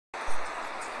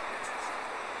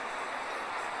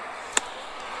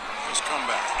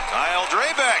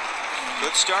Drabek.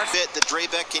 Good start fit that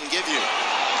Drabek can give you.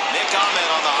 Nick Ahmed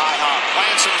on the high hop.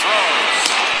 Plants and throws.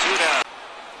 2 down.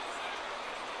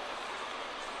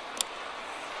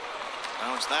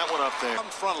 Bounce that one up there. Come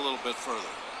front a little bit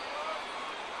further.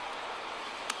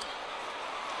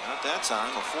 Not that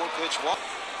time. A 4-pitch walk.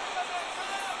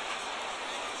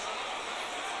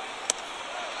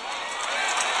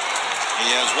 He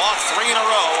has walked 3 in a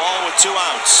row, all with 2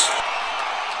 outs.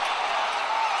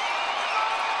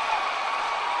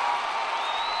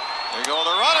 There go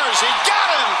the runners. He got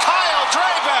him! Kyle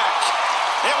Drabek!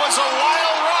 It was a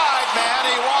wild ride, man.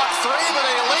 He walked 3, but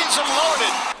he leaves him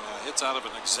loaded. Hits out of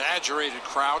an exaggerated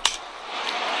crouch.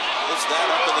 Lifts that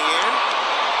up in the air.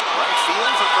 Right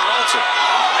field for Peralta.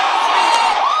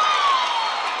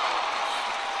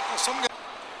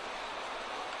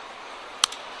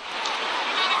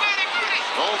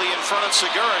 Goldie in front of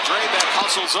Segura. Drabek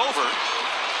hustles over.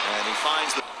 And he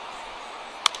finds the...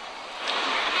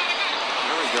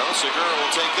 There we go. Segura will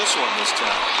take this one this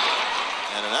time.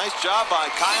 And a nice job by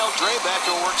Kyle Drabek,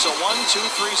 who works a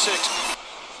 1-2-3-6.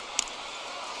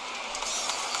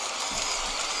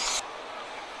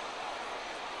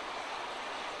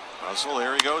 Russell,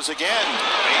 here he goes again.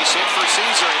 Base hit for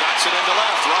Caesar. He knocks it into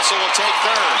left. Russell will take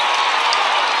third.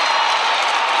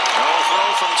 No throw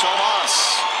from Tomas.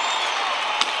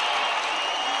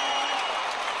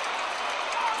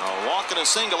 A walk and a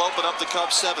single open up the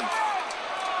Cubs' 7th.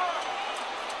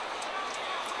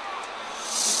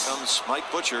 Here comes Mike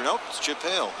Butcher. Nope, it's Chip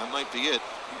Hale. That might be it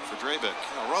for Drabek.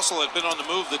 Russell had been on the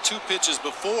move the 2 pitches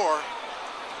before.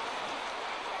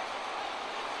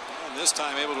 This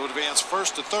time able to advance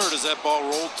first to third as that ball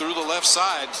rolled through the left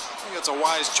side. I think that's a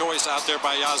wise choice out there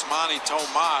by Yasmani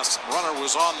Tomas. Runner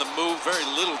was on the move. Very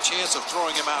little chance of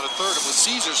throwing him out of third. And with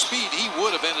Caesar's speed, he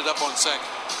would have ended up on second.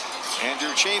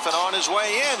 Andrew Chafin on his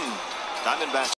way in. Diamondbacks.